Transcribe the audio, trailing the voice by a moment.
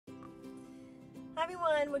Hi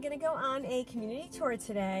everyone, we're going to go on a community tour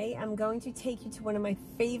today. I'm going to take you to one of my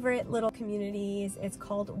favorite little communities. It's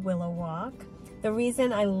called Willow Walk. The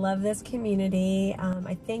reason I love this community,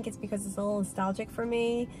 I think it's because it's a little nostalgic for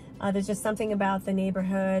me. There's just something about the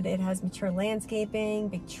neighborhood. It has mature landscaping,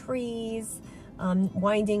 big trees,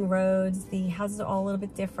 winding roads. The houses are all a little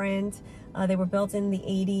bit different. They were built in the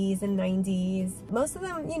 80s and 90s. Most of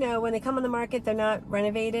them, you know, when they come on the market, they're not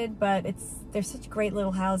renovated, but they're such great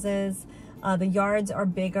little houses. The yards are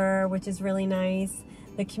bigger, which is really nice.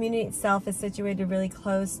 The community itself is situated really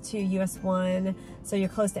close to US 1, so you're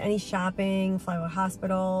close to any shopping, Flywheel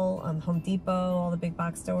Hospital, Home Depot, all the big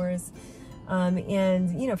box stores,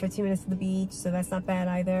 and you know, 15 minutes to the beach, so that's not bad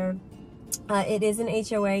either. It is an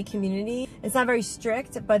HOA community. It's not very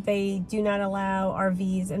strict, but they do not allow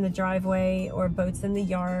RVs in the driveway or boats in the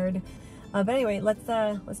yard. But anyway, let's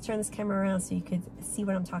turn this camera around so you could see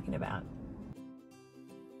what I'm talking about.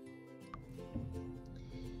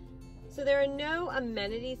 So there are no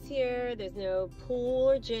amenities here. There's no pool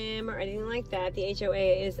or gym or anything like that. The HOA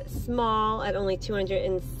is small at only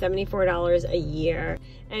 $274 a year.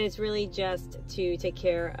 And it's really just to take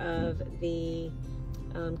care of the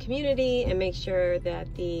community and make sure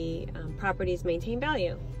that the properties maintain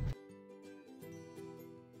value.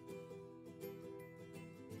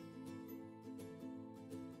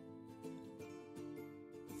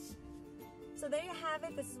 So there you have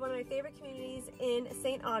it. This is one of my favorite communities in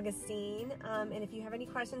St. Augustine. And if you have any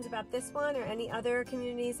questions about this one or any other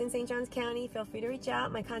communities in St. Johns County, feel free to reach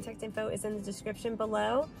out. My contact info is in the description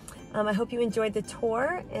below. I hope you enjoyed the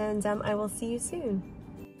tour, and I will see you soon.